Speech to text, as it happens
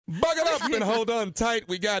Buckle up and hold on tight.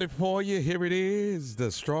 We got it for you. Here it is,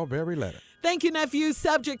 the strawberry letter. Thank you, nephew.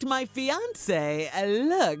 Subject, my fiance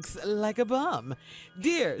looks like a bum.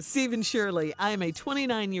 Dear Stephen Shirley, I am a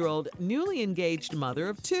 29-year-old newly engaged mother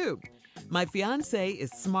of two. My fiance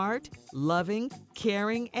is smart, loving,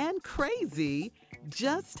 caring, and crazy,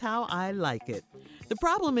 just how I like it. The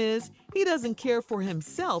problem is he doesn't care for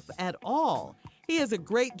himself at all. He has a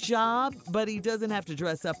great job, but he doesn't have to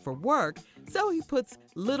dress up for work, so he puts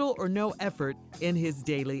little or no effort in his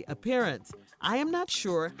daily appearance. I am not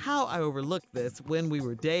sure how I overlooked this when we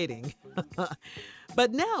were dating.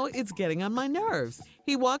 But now it's getting on my nerves.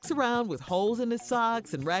 He walks around with holes in his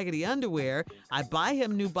socks and raggedy underwear. I buy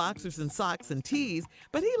him new boxers and socks and tees,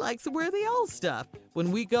 but he likes to wear the old stuff.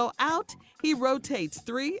 When we go out, he rotates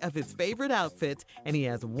 3 of his favorite outfits, and he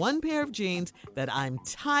has 1 pair of jeans that I'm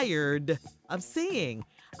tired of seeing.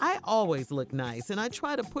 I always look nice, and I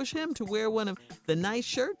try to push him to wear one of the nice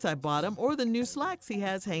shirts I bought him or the new slacks he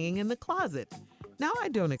has hanging in the closet. Now, I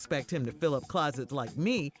don't expect him to fill up closets like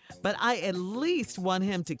me, but I at least want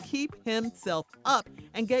him to keep himself up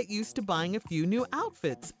and get used to buying a few new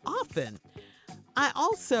outfits often. I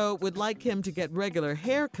also would like him to get regular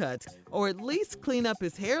haircuts or at least clean up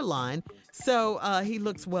his hairline so he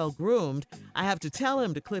looks well groomed. I have to tell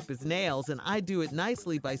him to clip his nails, and I do it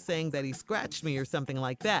nicely by saying that he scratched me or something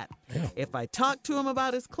like that. Yeah. If I talk to him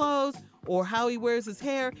about his clothes or how he wears his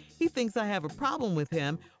hair, he thinks I have a problem with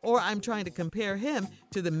him or I'm trying to compare him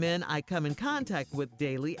to the men I come in contact with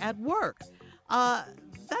daily at work.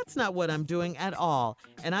 That's not what I'm doing at all,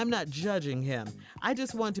 and I'm not judging him. I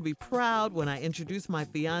just want to be proud when I introduce my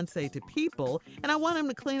fiance to people, and I want him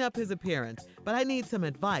to clean up his appearance, but I need some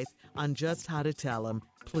advice on just how to tell him.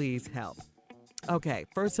 Please help. Okay,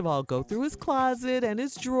 first of all, go through his closet and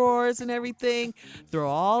his drawers and everything. Throw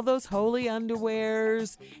all those holy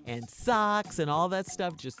underwears and socks and all that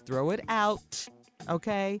stuff. Just throw it out,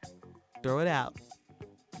 okay? Throw it out.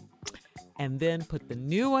 And then put the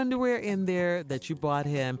new underwear in there that you bought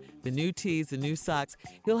him, the new tees, the new socks.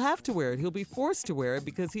 He'll have to wear it. He'll be forced to wear it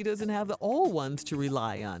because he doesn't have the old ones to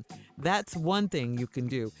rely on. That's one thing you can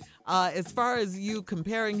do. As far as you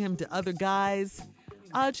comparing him to other guys,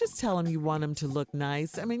 just tell him you want him to look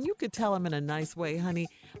nice. I mean, you could tell him in a nice way, honey,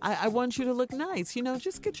 I want you to look nice. You know,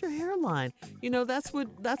 just get your hairline. You know, that's what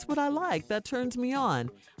I like. That turns me on.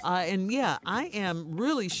 And yeah, I am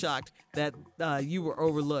really shocked that you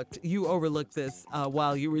overlooked this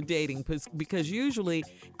while you were dating, because usually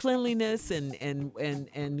cleanliness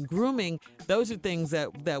and grooming, those are things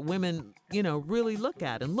that women, you know, really look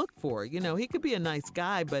at and look for. You know, he could be a nice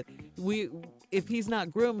guy, but if he's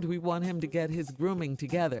not groomed, we want him to get his grooming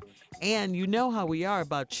together. And you know how we are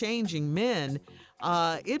about changing men.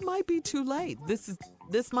 It might be too late.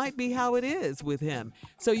 This might be how it is with him.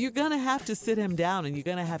 So you're going to have to sit him down and you're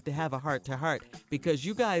going to have a heart-to-heart because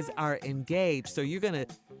you guys are engaged. So you're going to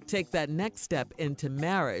take that next step into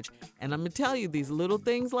marriage. And I'm going to tell you, these little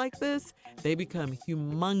things like this, they become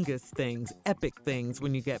humongous things, epic things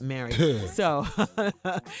when you get married. So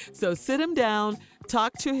sit him down,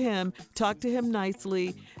 talk to him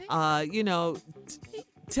nicely,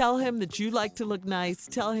 tell him that you like to look nice.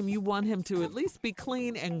 Tell him you want him to at least be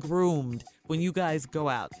clean and groomed when you guys go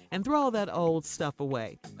out. And throw all that old stuff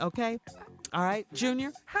away, okay? All right,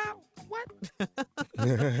 Junior? How? What?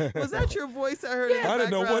 Was that your voice I heard in the I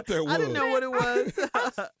didn't know what that was. I didn't know what it was.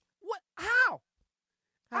 What? How?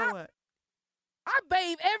 What? I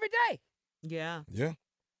bathe every day. Yeah. Yeah.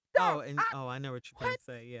 Dog, I know what you're going to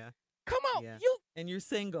say, yeah. Come on, Yeah. you. And you're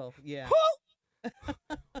single, yeah. Who?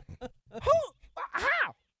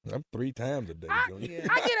 How? I'm 3 times a day. Yeah.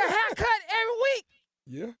 I get a haircut every week.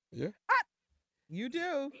 Yeah. You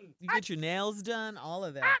do. You get your nails done, all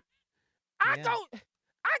of that. I Yeah.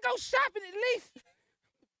 go shopping at least,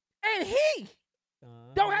 and he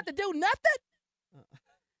don't have to do nothing,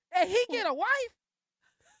 and he get a wife.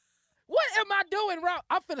 What am I doing wrong?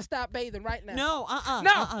 I'm finna stop bathing right now.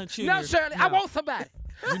 No, Junior. No, Shirley, I want somebody.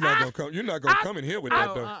 You're not gonna come in here with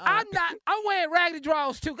that though. I'm not. I'm wearing raggedy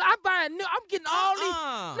drawers too. I'm buying new. I'm getting all these.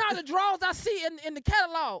 Now the drawers I see in the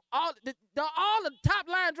catalog, all the top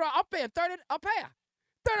line drawers. I'm paying $30 a pair.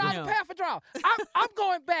 $30 a pair for drawers. I'm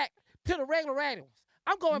going back to the regular raggedy ones.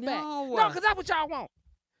 I'm going back. No, because that's what y'all want.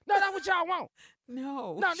 No, that's what y'all want.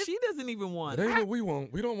 No, this, she doesn't even want That it. ain't what we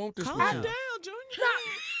want. We don't want this. Calm with down, you. Junior.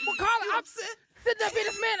 Well, Carla, I'm sitting up here.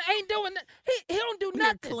 This man ain't doing. He don't do You're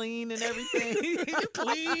nothing. clean and everything.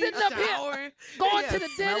 I'm sitting up here, going to the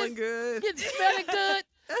smelling dentist, good. getting smelling good.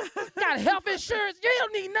 Got health insurance. You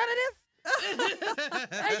don't need none of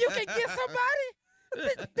this. And you can get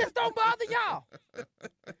somebody. This don't bother y'all.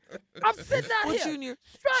 I'm sitting out here Junior,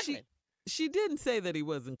 struggling. She didn't say that he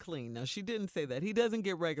wasn't clean. No, she didn't say that. He doesn't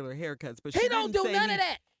get regular haircuts, but He don't do none of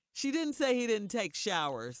that. She didn't say he didn't take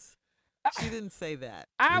showers. She didn't say that.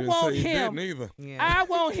 I You didn't want say he him. didn't either. Yeah. I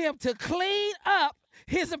want him to clean up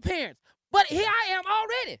his appearance. But here I am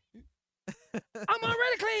already. I'm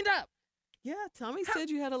already cleaned up. Yeah, Tommy said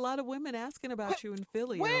you had a lot of women asking about you in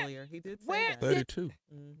Philly Where- earlier. He did say where- that. 32.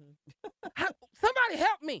 Somebody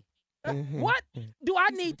help me. Mhm. What do I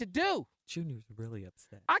need to do? Junior's really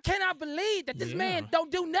upset. I cannot believe that this man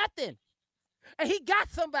don't do nothing. And he got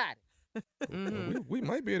somebody. We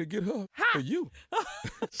might be able to get her Ha! for you.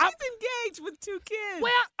 She's engaged with 2 kids.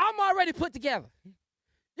 Well, I'm already put together.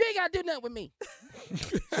 You ain't got to do nothing with me.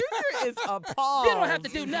 Junior is appalled. You don't have to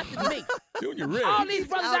do nothing to me. Junior ready. All these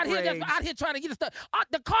brothers out here outraged. that's out here trying to get the stuff.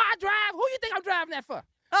 The car I drive, who you think I'm driving that for?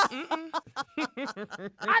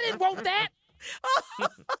 I didn't want that.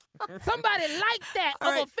 Somebody like that All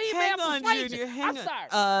of right, a female hang on, persuasion. Junior. I'm Hang sorry.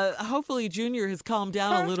 on. Hopefully Junior has calmed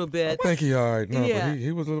down a little I bit. think he all right now, Yeah. but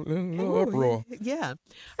he was a little Ooh, uproar. Yeah.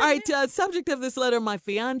 All right. Subject of this letter: my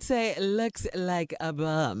fiance looks like a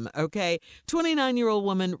bum. Okay. 29-year-old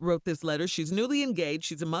woman wrote this letter. She's newly engaged.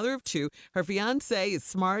 She's a mother of 2. Her fiance is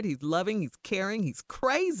smart. He's loving. He's caring. He's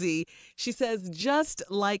crazy. She says just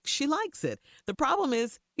like she likes it. The problem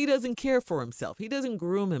is he doesn't care for himself. He doesn't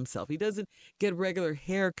groom himself. He doesn't get regular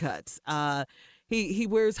haircuts. He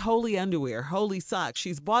wears holey underwear, holey socks.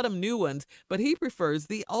 She's bought him new ones, but he prefers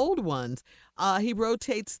the old ones. He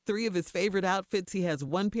rotates 3 of his favorite outfits. He has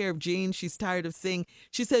 1 pair of jeans she's tired of seeing.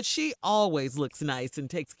 She said she always looks nice and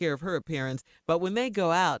takes care of her appearance, but when they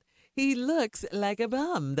go out, he looks like a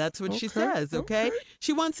bum. That's what she says, okay?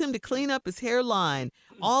 She wants him to clean up his hairline,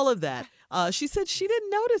 all of that. She said she didn't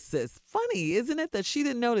notice this. Funny, isn't it, that she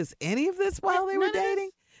didn't notice any of this while they were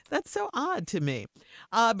dating? That's so odd to me.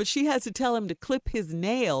 But she has to tell him to clip his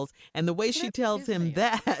nails. And the way she tells him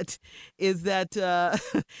that is that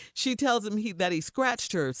she tells him that he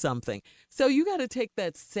scratched her or something. So you got to take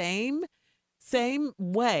that same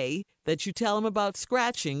way that you tell him about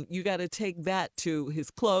scratching, you got to take that to his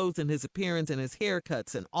clothes and his appearance and his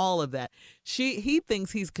haircuts and all of that. He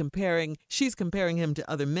thinks she's comparing him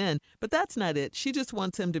to other men, but that's not it. She just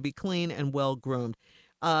wants him to be clean and well groomed.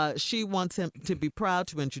 She wants him to be proud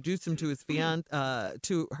to introduce him to his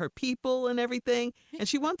to her people and everything. And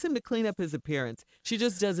she wants him to clean up his appearance. She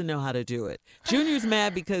just doesn't know how to do it. Junior's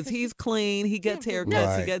mad because he's clean. He gets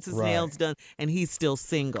haircuts. He gets his nails done, and he's still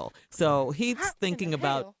single. So he's thinking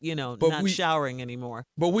about, not showering anymore.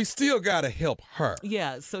 But we still got to help her.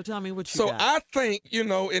 Yeah. So tell me what you So got. I think,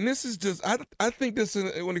 and this is just, I think this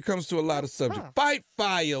is when it comes to a lot of subjects. Fight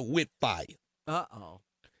fire with fire. Uh-oh.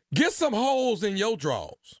 Get some holes in your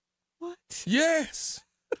drawers. What? Yes.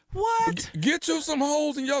 What? Get you some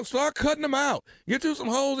holes in your, start cutting them out. Get you some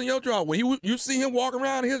holes in your drawers. When you see him walking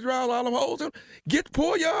around in his drawers, all them holes in,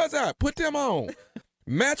 pull yours out. Put them on.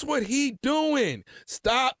 Match what he doing.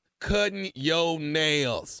 Stop cutting your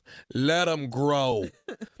nails. Let them grow.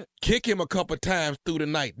 Kick him a couple times through the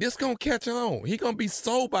night. This gonna catch on. He gonna be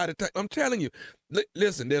so by the time. I'm telling you.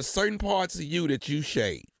 Listen, there's certain parts of you that you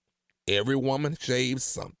shave. Every woman shaves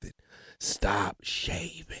something. Stop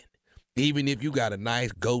shaving. Even if you got a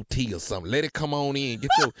nice goatee or something, let it come on in.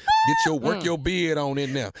 Work your beard on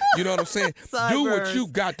in there. You know what I'm saying? Do what you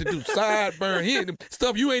got to do. Sideburn here,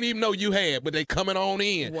 stuff you ain't even know you had, but they coming on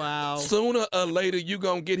in. Wow. Sooner or later, you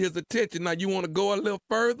gonna get his attention. Now, you want to go a little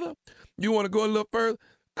further?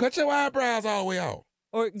 Cut your eyebrows all the way off.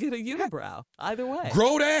 Or get a unibrow. Either way.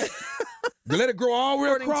 Grow that. Let it grow all the way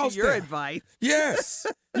According across to your there. advice. Yes.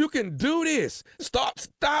 You can do this. Stop.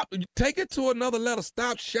 Take it to another level.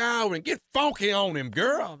 Stop showering. Get funky on him,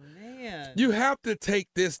 girl. Oh, man. You have to take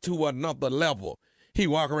this to another level. He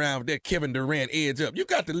walk around with that Kevin Durant edge up. You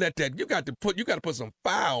got to let that, you got to put some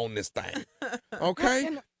fire on this thing. Okay?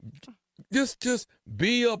 Just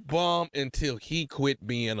be a bum until he quit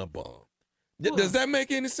being a bum. Does that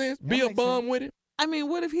make any sense? Be a bum with it? I mean,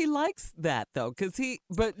 what if he likes that, though?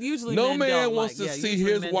 But usually no men man don't wants like, to yeah, see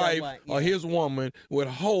usually his men wife don't like, or his woman with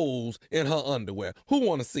holes in her underwear. Who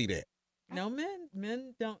want to see that? No,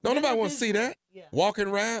 men don't. Don't nobody want to see that. Yeah. Walking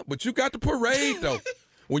around, but you got to parade, though.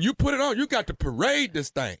 When you put it on, you got to parade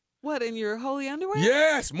this thing. What, in your holy underwear?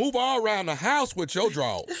 Yes, move all around the house with your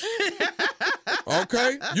drawers.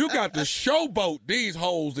 Okay? You got to showboat these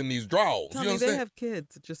holes in these drawers. Tommy, you understand? they have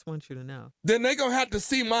kids. I just want you to know. Then they going to have to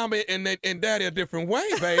see mama and daddy a different way,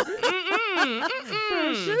 baby.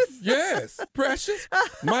 Precious. Yes, precious.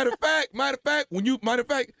 Matter of fact, when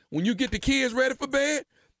you get the kids ready for bed,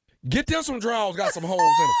 get them some drawers, got some holes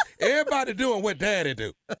in them. Everybody doing what daddy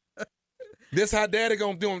do. This how daddy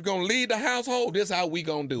gonna lead the household. This how we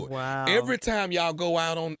gonna do it. Wow. Every time y'all go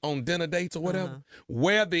out on dinner dates or whatever,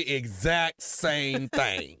 wear the exact same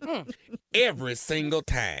thing. Every single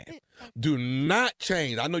time. Do not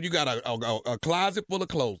change. I know you got a closet full of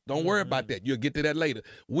clothes. Don't worry about that. You'll get to that later.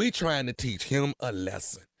 We trying to teach him a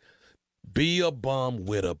lesson. Be a bum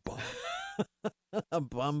with a bum. A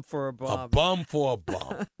bum for a bum. A bum for a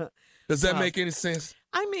bum. Does that make any sense?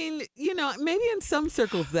 I mean, maybe in some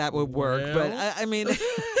circles that would work, but I mean.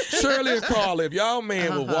 Shirley and Carla, if y'all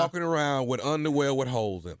men were walking around with underwear with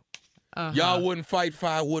holes in them, y'all wouldn't fight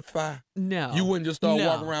firewood fire? No. You wouldn't just start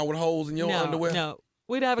walking around with holes in your underwear? No.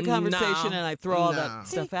 We'd have a conversation and I'd throw all that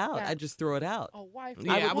stuff out. I'd just throw it out.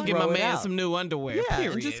 I would give my man some new underwear. Yeah,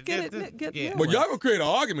 period. and just get new But y'all ones. gonna create an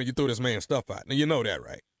argument. You throw this man stuff out. Now you know that,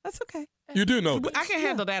 right? That's okay. You do know that. I can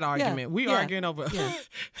handle that argument. We arguing over.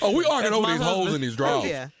 Oh, we arguing That's over my these holes husband. in these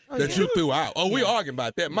drawers that you threw out. Oh, we arguing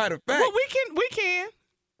about that. Matter of fact. Well, we can.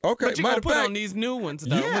 Okay, But you matter gonna of put fact, on these new ones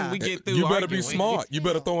though when we get through. you better be arguing. smart. You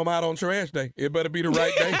better throw them out on trash day. It better be the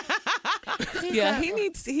right day. Yeah, he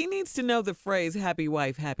needs to know the phrase "happy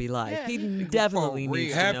wife, happy life." Yeah, he definitely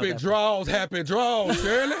needs to know Happy that. happy draws,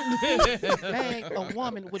 Shirley. Bang a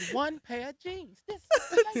woman with one pair of jeans.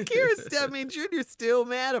 I mean, Junior's still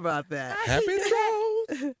mad about that. Happy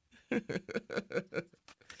draws.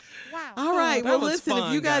 Wow. All right. that Well, was listen, if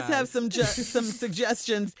fun, you guys have guys. some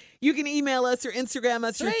suggestions, you can email us or Instagram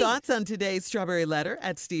us your thoughts on today's Strawberry Letter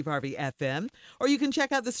at Steve Harvey FM. Or you can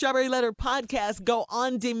check out the Strawberry Letter podcast. Go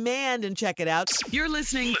on demand and check it out. You're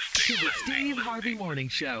listening to the Steve Harvey Morning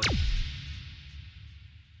Show.